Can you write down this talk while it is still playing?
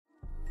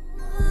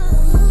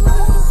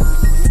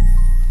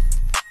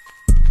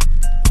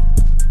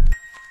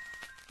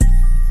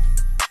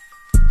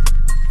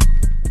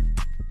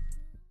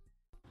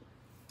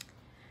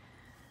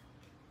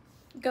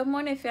Good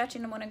morning if you're watching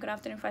in the morning, good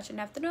afternoon if you're watching in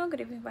the afternoon,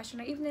 good evening if you're watching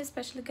in the evening,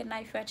 especially good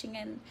night if you're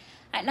watching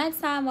at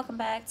nighttime. Welcome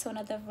back to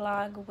another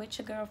vlog with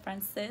your girl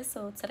Francis.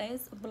 So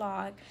today's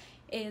vlog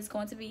is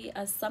going to be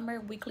a summer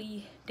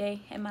weekly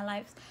day in my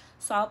life.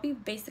 So I'll be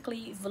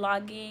basically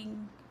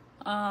vlogging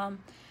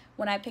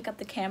when I pick up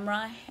the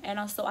camera, and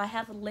also I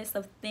have a list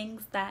of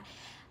things that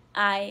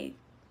I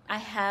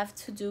have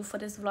to do for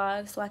this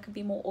vlog so I could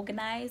be more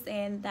organized,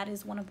 and that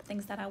is one of the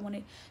things that I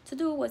wanted to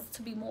do, was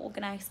to be more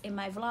organized in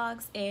my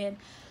vlogs. And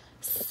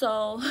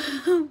so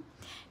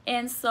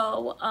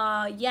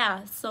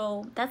yeah,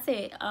 so that's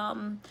it.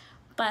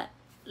 But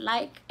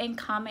like and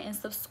comment and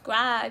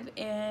subscribe,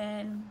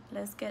 and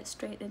let's get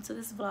straight into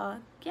this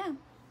vlog. Yeah.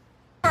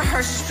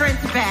 Her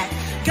strength back.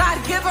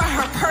 God, give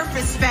her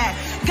purpose back.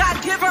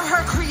 God, give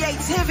her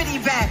creativity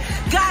back.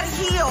 God,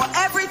 heal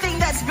everything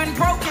that's been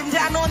broken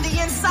down on the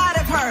inside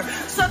of her,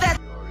 so that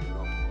the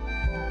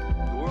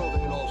world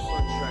ain't all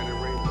sunshine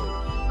and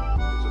rainbows.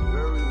 It's a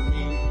very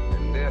mean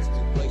and nasty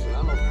place, and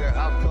I don't care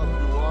how tough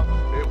you are,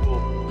 it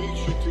will beat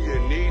you to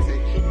your knees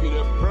and keep you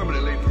there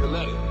permanently if you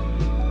let it.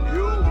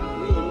 You're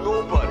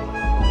nobody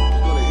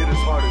is gonna hit as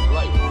hard as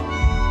life,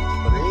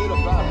 but it ain't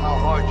about how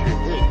hard you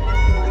hit.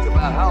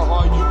 About how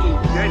hard you can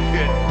get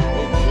hit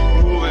and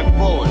keep moving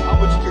forward. How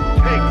much you can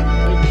take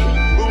and keep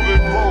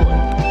moving forward.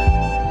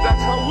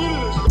 That's how we do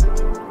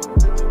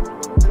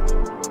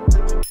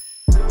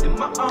this. In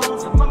my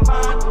arms, in my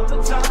mind, all the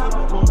time, I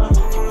wanna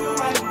keep you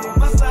right on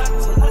my side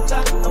till I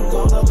die. I'm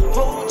gonna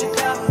hold you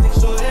down, make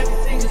sure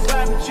everything is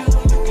right with you.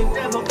 You can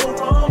never go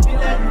wrong, you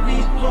let me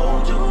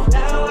hold you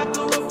down like a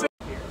river.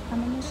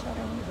 I'm in the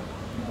shuttle, I'm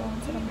going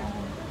to the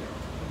mall.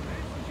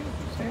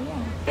 So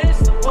yeah. It's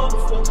the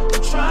wonderful,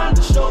 I'm trying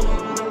to show you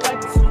the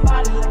right to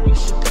somebody like you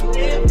should be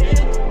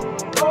living.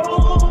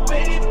 Oh,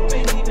 baby,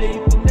 baby, baby,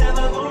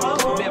 never go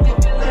wrong, if you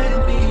let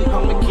me.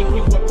 I'ma keep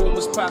you up on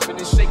what's poppin'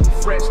 and shake you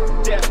fresh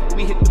to death.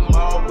 We hit the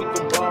mall, we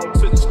can ball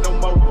till there's no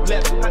more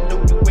left. I know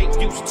you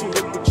ain't used to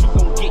it, but you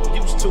gon' get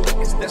used to it,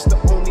 cause that's the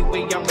only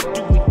way I'ma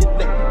do it. You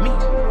let me.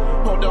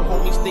 All the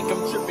homies think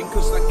I'm trippin'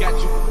 cause I got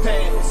you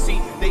prepared.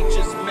 See, they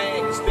just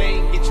mad cause they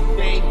ain't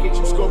get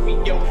you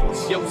Scorpio.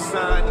 It's your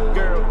sign, and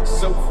girl, it's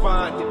so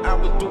fine that I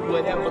would do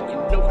whatever in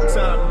no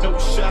time, no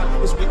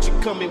shot. It's what you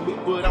coming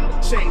with, but I'ma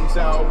change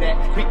all that.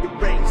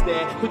 Rearrange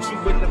that, put you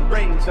in the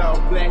range all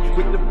black,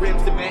 with the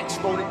rims to match,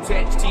 phone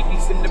attached,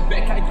 TVs in the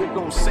back. How you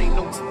gon' say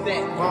no to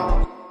that,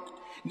 huh?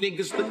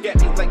 Niggas look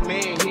at me like,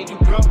 man, here you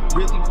go.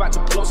 Really about to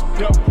blow some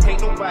dough.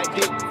 Ain't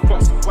nobody did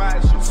before, so why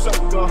is you so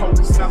good? Hold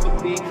this, I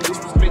believe this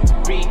was meant to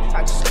be.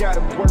 I just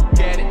gotta work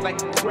at it like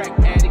a crack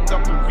addict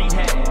up in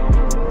rehab.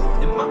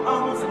 In my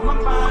arms, in my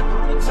mind,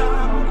 all the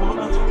time, I'm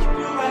gonna keep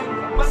you right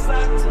on my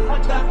side till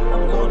I die.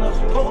 I'm gonna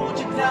hold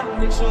you down,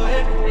 make sure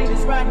everything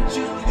is right with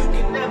you. You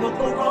can never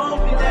go wrong,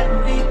 be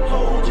letting me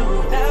hold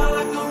you down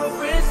like a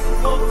river.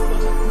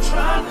 I'm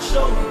trying to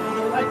show you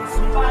the right to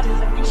somebody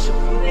like you should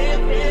be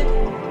living.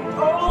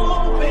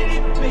 Oh, baby,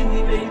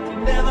 baby, baby,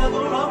 never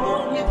go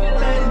wrong if you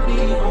let me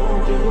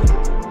hold you.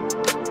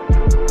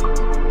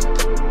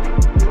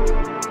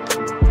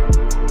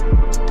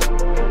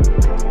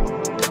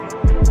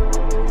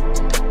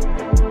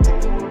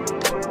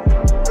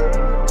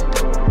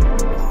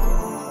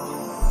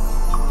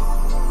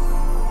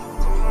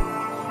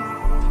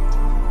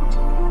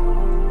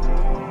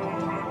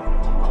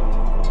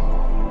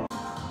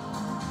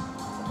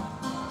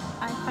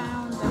 I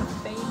found the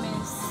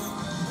famous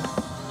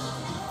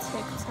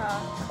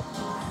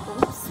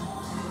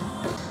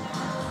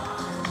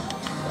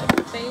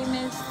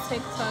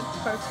TikTok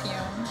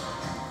perfume.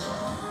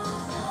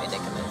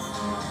 Ridiculous.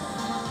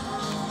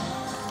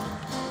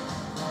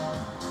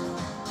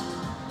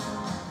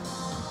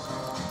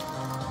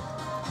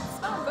 It's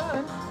not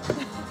good.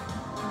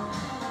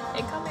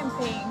 It come in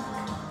pink,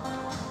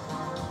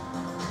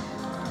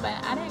 but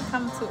I didn't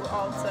come to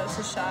Ulta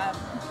to shop.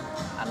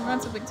 I'm going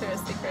to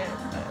Victoria's Secret,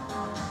 but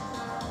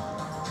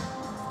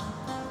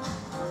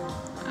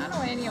I don't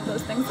know any of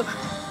those things about.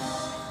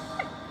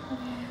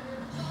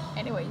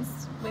 Anyways,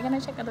 we're gonna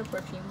check out the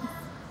perfume.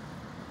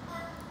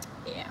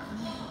 Yeah.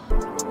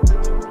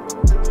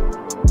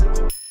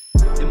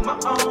 In my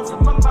arms,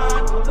 in my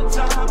mind, all the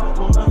time, I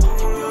wanna keep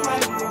you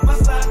right on my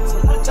side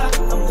till I die.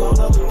 I'm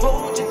gonna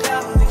hold you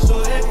down, make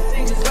sure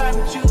everything is right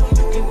with you.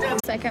 You can never.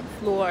 Second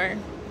floor.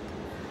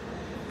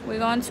 We're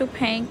going to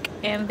Pink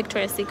and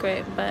Victoria's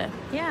Secret, but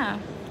yeah.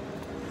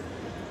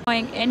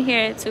 Going in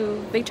here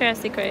to Victoria's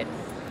Secret.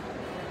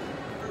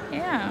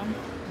 Yeah.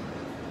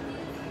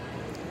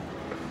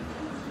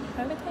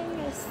 Everything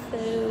is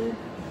so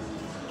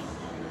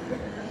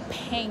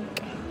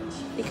pink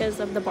because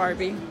of the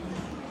Barbie.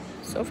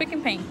 So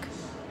freaking pink.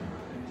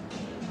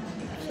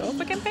 So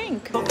freaking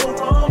pink.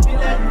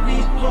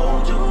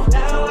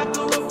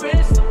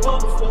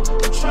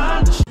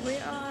 We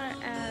are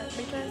at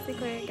Victoria's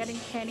Secret getting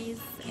panties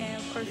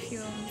and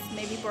perfumes,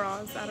 maybe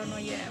bras. I don't know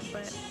yet,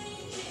 but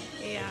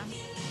yeah.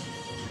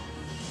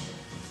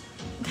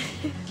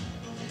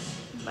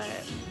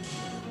 But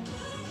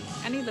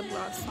I need the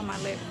gloss on my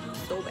lip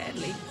so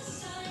badly.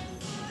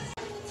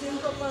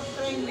 We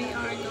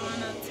are going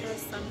to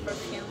test some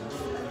perfumes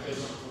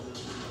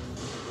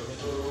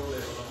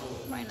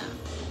right now.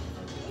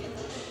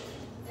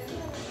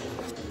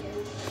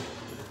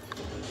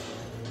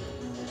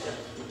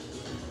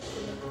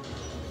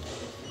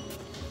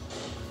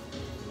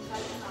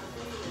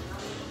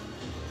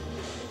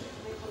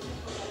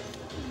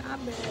 Not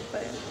bad,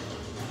 but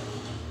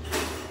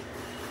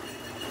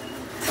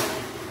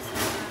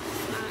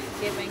it's not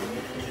giving.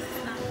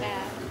 It's not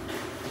bad,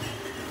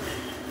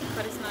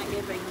 but it's not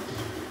giving.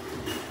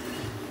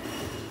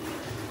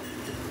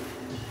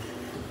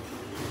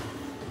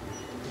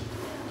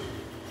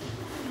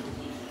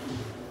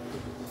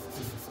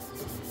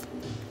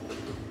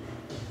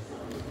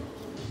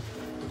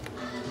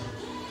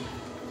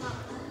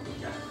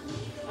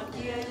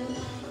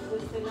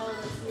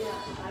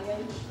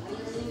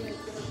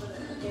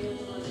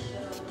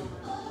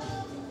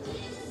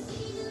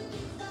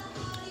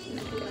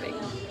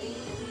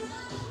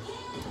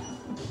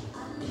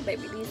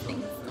 Baby, these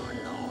things are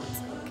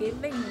not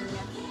giving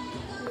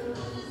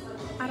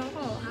at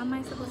all. How am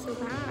I supposed to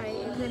buy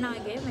if they're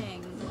not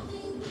giving?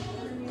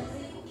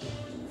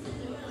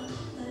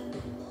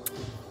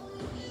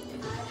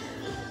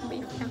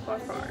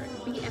 BFFR,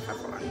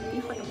 be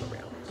fucking for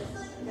real.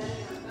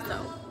 So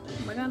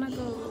we're gonna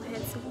go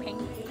head to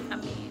Pink. I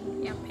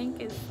mean, yeah,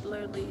 Pink is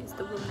literally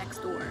the room next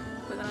door.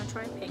 We're gonna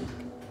try Pink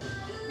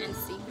and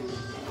see.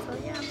 So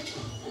yeah.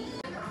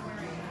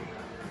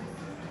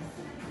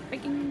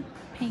 Freaking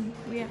Pink,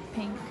 we have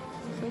Pink.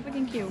 So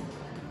freaking cute.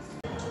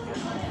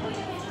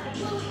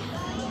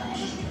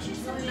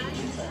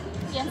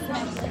 Yes,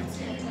 ma'am.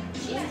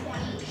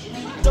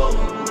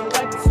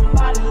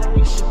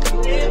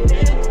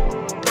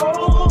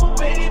 Oh,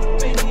 baby,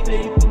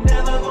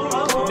 never go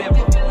wrong.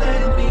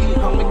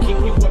 I'ma keep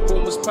you up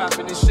on what's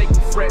poppin' and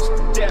shaking fresh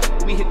to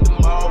death. We hit the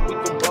mall, we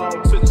can ball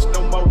till there's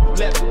no more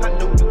left. I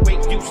know you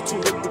ain't used to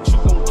it, but you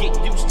gon'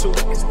 get used to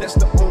it, cause that's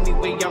the only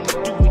way I'ma do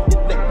it. To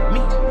let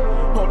me.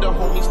 All the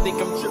homies think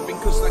I'm trippin'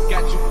 cause I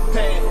got you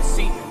prepared.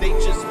 See, they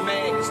just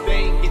mad cause they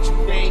ain't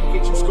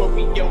get you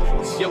Scorpio.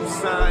 It's your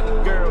sign,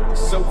 and girl,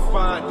 it's so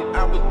fine that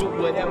I would do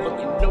whatever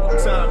in no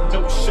time,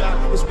 no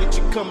shot. It's what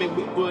you coming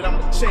with, but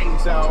I'ma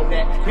change all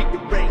that. Pick the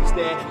brains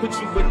there, put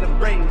you in the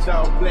brains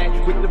all black.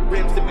 With the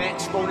rims to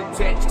match, phone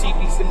attached,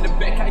 TVs in the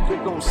back. How you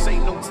gon' say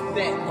no to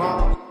that,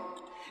 huh?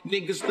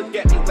 Niggas look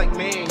at me like,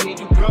 man, here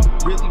you go.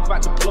 Really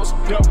about to blow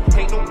some dough.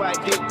 Ain't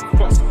nobody did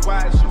before, so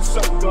why is you so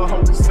the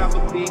whole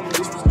summer me?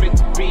 This was meant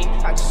to be.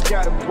 I just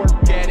gotta work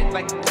at it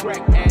like a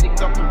crack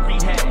addict up in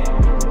rehab.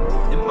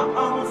 In my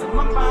arms, in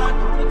my mind,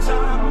 all the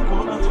time. I'm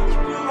gonna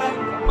keep you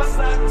right by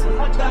side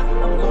till I die.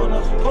 I'm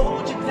gonna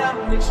hold you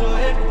down, make sure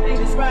everything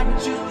is right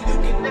with you. You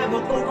can never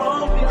go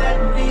wrong, be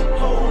letting me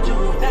hold you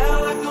down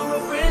like you're a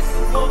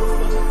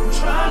prince.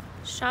 Try.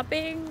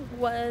 Shopping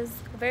was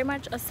very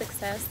much a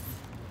success.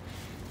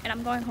 And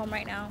I'm going home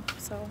right now,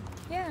 so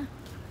yeah.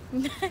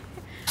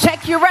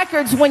 Check your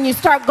records when you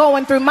start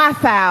going through my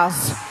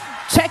files.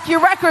 Check your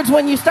records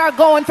when you start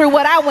going through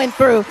what I went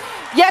through.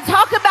 Yeah,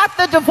 talk about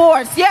the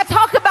divorce. Yeah,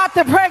 talk about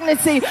the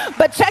pregnancy.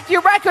 But check your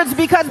records,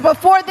 because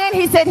before then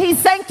he said he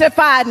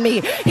sanctified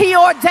me. He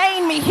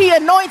ordained me. He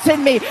anointed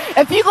me.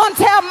 If you're going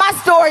to tell my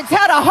story,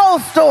 tell the whole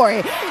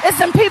story. There's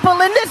some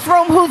people in this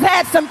room who's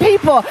had some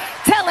people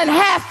telling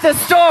half the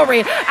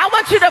story. I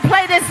want you to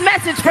play this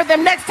message for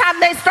them next time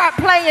they start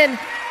playing.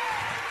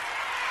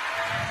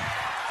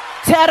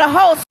 Tell the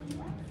whole story.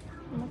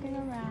 Looking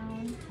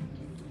around.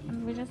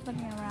 We're just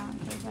looking around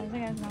because, as you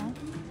guys know,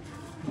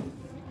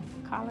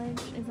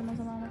 college is almost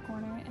around the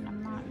corner, and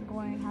I'm not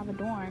going to have a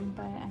dorm,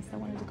 but I still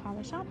want to do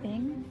college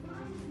shopping.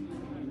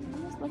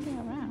 I'm just looking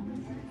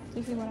around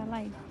to see what I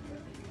like.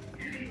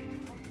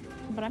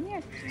 But I'm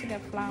here to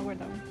get flour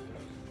though.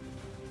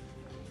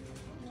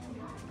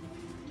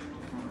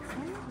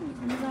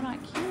 These are not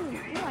cute.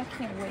 Ooh, I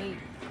can't wait.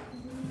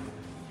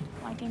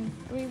 Like in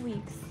 3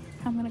 weeks,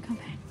 I'm gonna come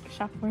back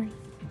shop for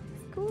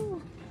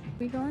school.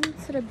 We're going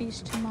to the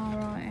beach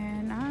tomorrow,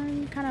 and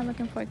I'm kind of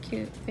looking for a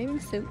cute bathing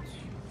suit.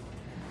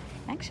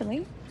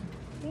 Actually,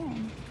 yeah.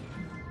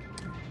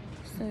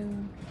 So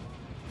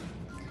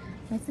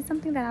this is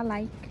something that I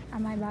like. I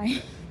might buy.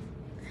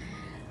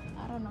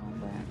 I don't know,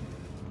 but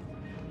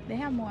they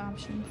have more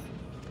options.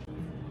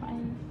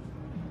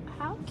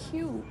 How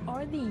cute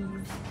are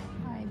these?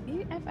 Like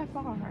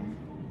BFFR.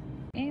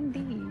 And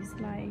these,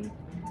 like,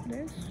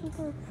 they're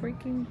super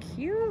freaking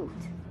cute.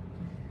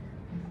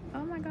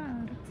 Oh my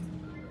god.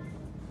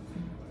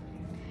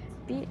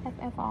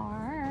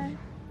 BFFR.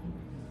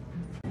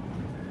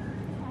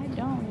 I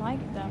don't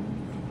like them.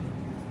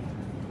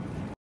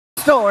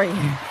 Story.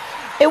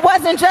 It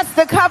wasn't just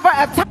the cover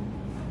of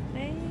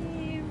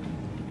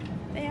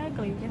They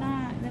ugly. They're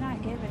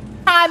not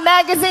giving. Time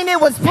magazine. It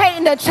was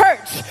painting a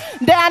church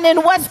down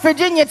in West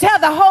Virginia. Tell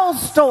the whole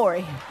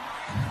story.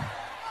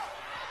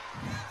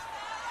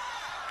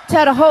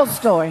 Tell the whole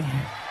story.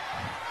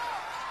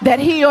 That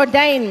he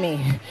ordained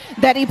me,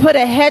 that he put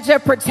a hedge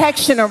of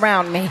protection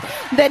around me,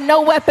 that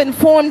no weapon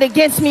formed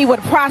against me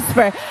would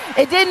prosper.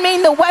 It didn't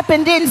mean the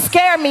weapon didn't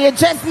scare me. It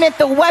just meant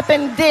the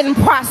weapon didn't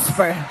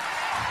prosper.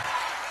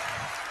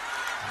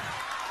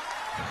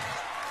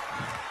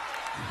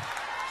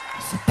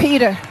 So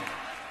Peter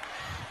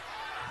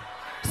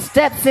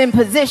steps in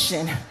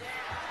position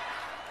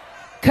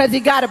because he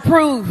got to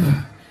prove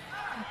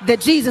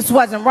that Jesus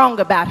wasn't wrong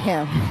about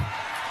him.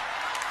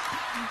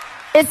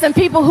 It's some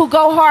people who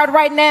go hard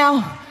right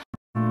now.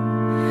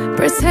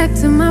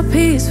 Protecting my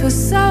peace for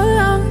so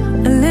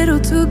long, a little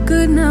too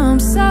good, now I'm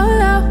so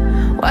low.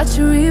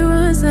 Watching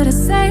reruns of the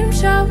same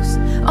shows,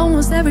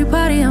 almost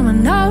everybody I'm a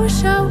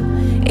no-show.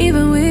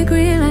 Even with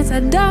green lights I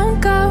don't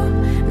go.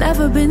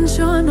 Never been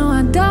sure, no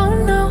I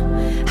don't know.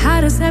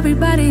 How does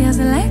everybody else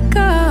let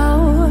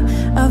go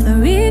of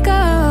the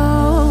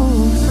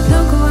egos?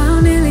 Don't go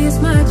out nearly as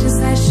much as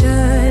I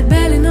should.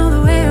 Barely know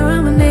the way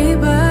around my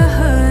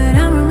neighborhood.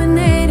 I'm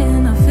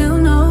ruminating, I feel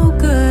no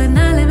good.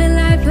 Not living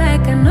life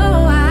like I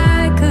know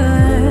I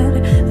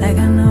could. Like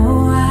I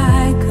know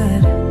I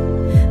could.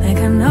 Like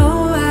I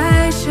know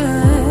I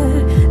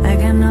should. Like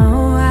I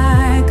know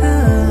I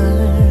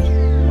could.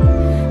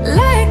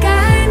 Like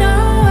I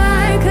know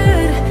I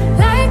could.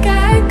 Like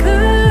I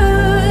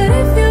could.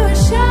 If you would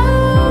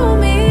show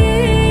me,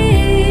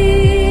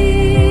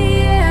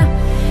 yeah.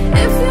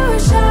 If you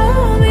would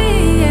show me,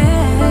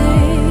 yeah.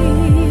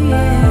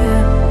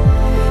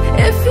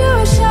 If you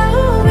would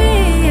show me,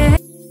 yeah.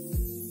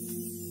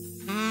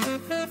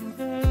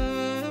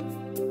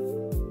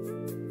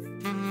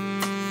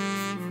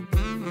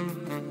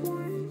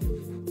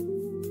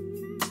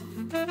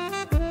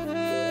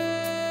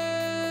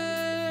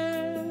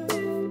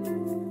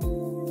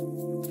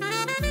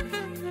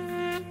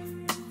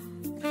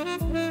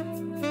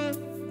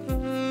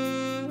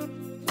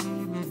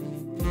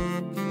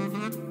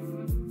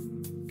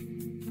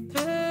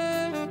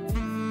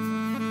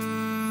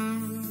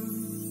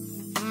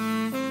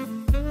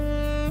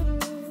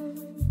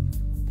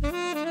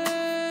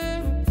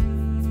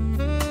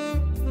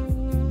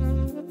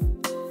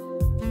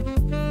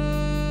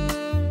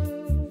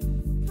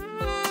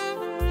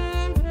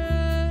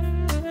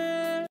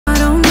 I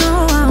don't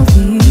know how I'm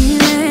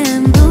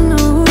feeling. Don't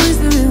know who's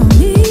the real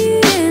me.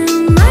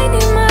 Might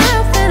need my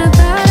help and I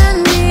thought I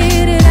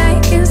needed. I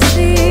can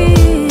see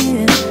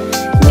it.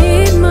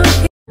 Need my.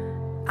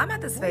 I'm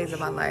at this phase of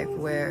my life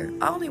where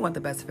I only want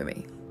the best for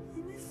me.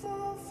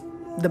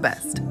 The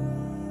best.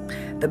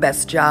 The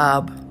best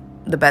job,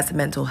 the best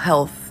mental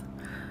health.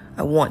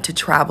 I want to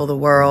travel the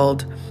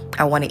world.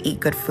 I want to eat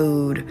good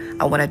food.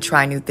 I want to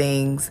try new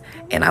things.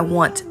 And I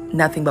want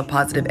nothing but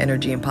positive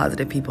energy and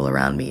positive people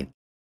around me.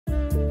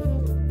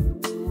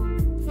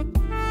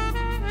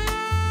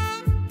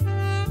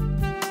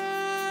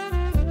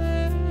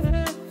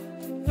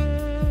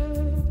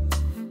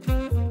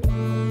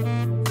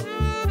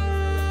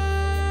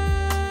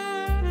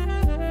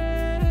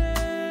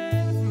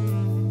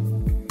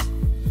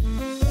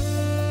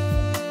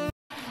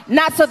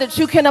 Not so that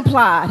you can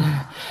applaud.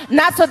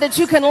 Not so that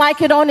you can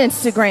like it on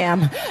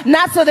Instagram.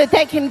 Not so that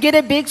they can get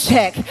a big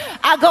check.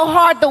 I go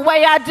hard the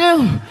way I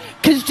do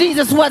because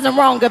Jesus wasn't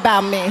wrong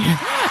about me.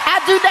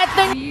 I do that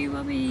thing. We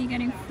will be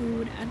getting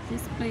food at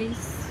this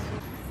place.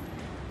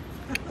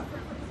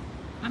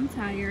 I'm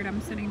tired.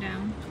 I'm sitting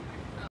down.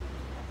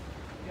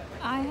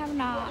 I have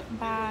not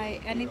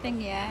bought anything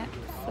yet,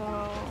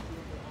 so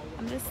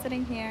I'm just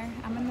sitting here.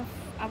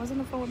 I was on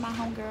the phone with my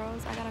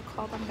homegirls. I gotta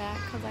call them back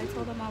because I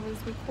told them I was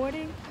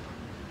recording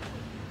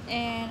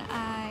and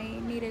I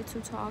needed to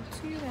talk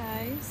to you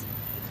guys.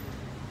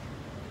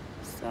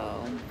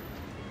 So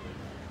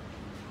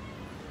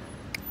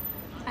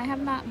I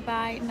have not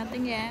bought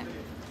nothing yet.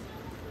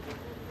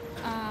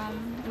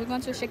 We're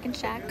going to Chicken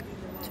Shack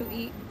to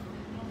eat.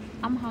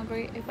 I'm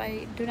hungry. If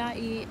I do not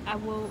eat,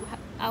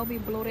 I'll be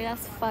bloated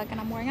as fuck,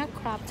 and I'm wearing a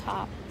crop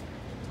top.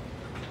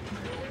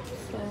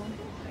 So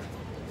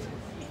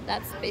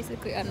that's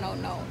basically a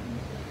no-no.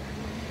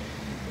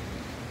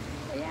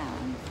 Yeah.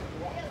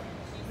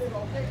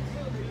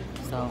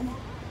 So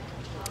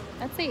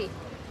let's see.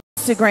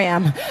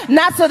 Instagram.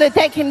 Not so that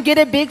they can get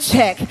a big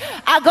check.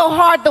 I go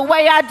hard the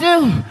way I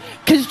do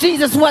because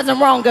Jesus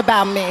wasn't wrong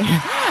about me.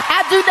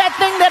 I do that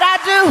thing that I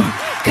do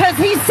because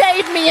he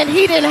saved me and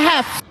he didn't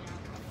have to.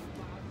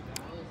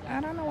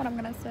 I don't know what I'm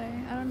gonna say.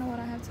 I don't know what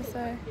I have to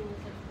say.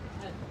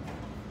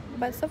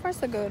 But so far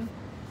so good.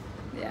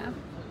 Yeah.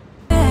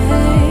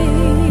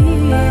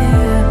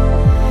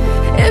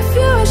 If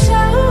you would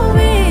show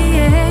me,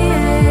 yeah.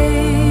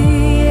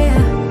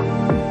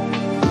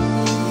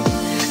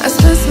 I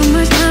spent so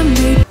much time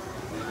deep.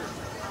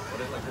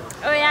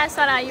 Oh yeah, I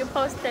saw that. You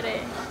posted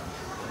it.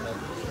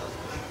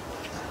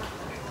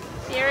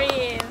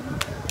 Period.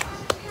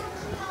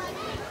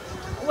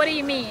 What do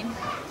you mean?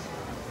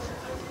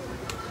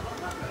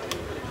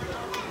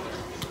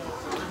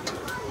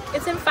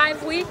 It's in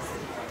 5 weeks?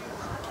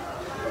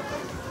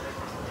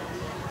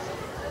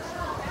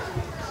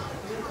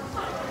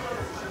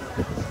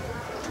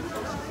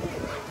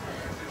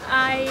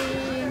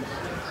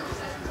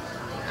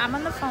 I'm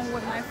on the phone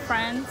with my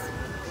friends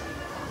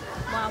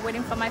while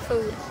waiting for my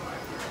food.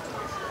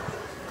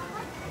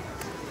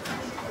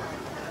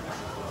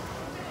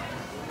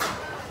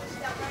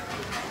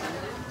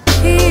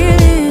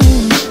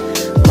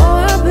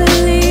 More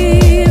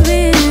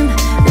believing,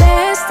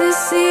 less to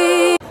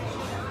see.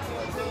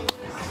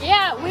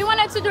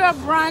 wanted to do a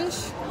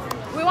brunch.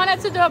 We wanted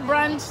to do a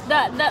brunch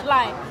that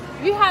like,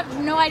 you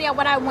have no idea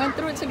what I went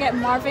through to get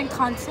Marvin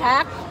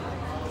contact.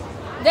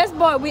 This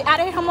boy, we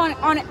added him on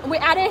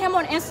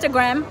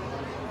Instagram.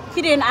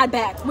 He didn't add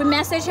back. We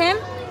messaged him.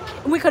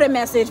 We couldn't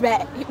message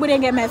back. We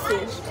didn't get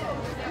message.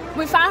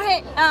 We found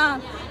it.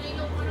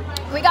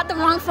 We got the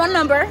wrong phone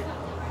number.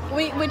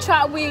 We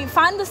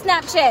found the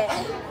Snapchat.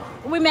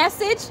 We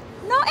messaged.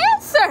 No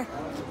answer.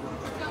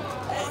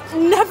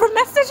 Never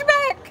message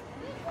back.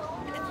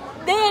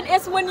 Then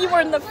it's when you were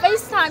in the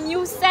FaceTime,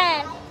 you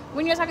said,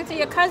 when you're talking to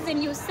your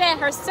cousin, you said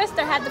her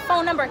sister had the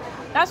phone number.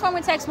 That's when we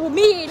text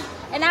Wumid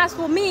and asked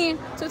Wumid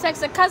to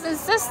text her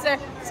cousin's sister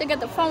to get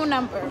the phone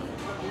number.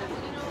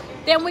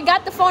 Then we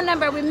got the phone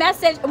number. We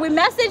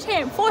messaged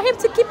him for him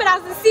to keep it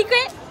as a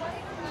secret.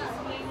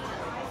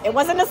 It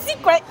wasn't a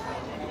secret.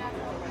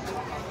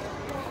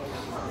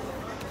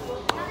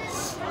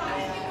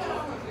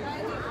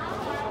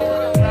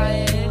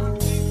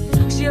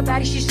 She a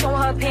baddie, she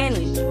showing her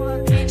panties.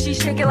 She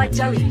shaking like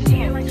jelly.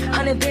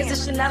 100 bins of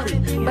Chanel,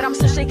 but I'm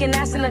still shaking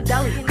ass in a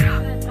deli.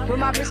 With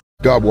my bitch.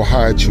 God will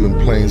hide you in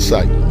plain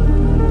sight.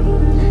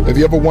 Have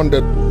you ever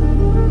wondered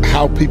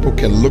how people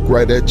can look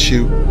right at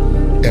you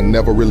and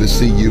never really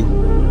see you?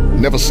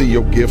 Never see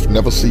your gift,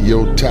 never see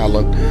your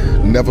talent,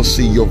 never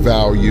see your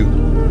value.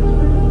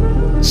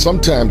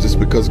 Sometimes it's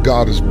because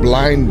God is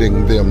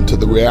blinding them to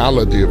the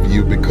reality of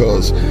you,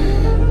 because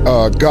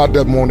God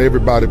doesn't want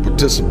everybody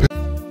participating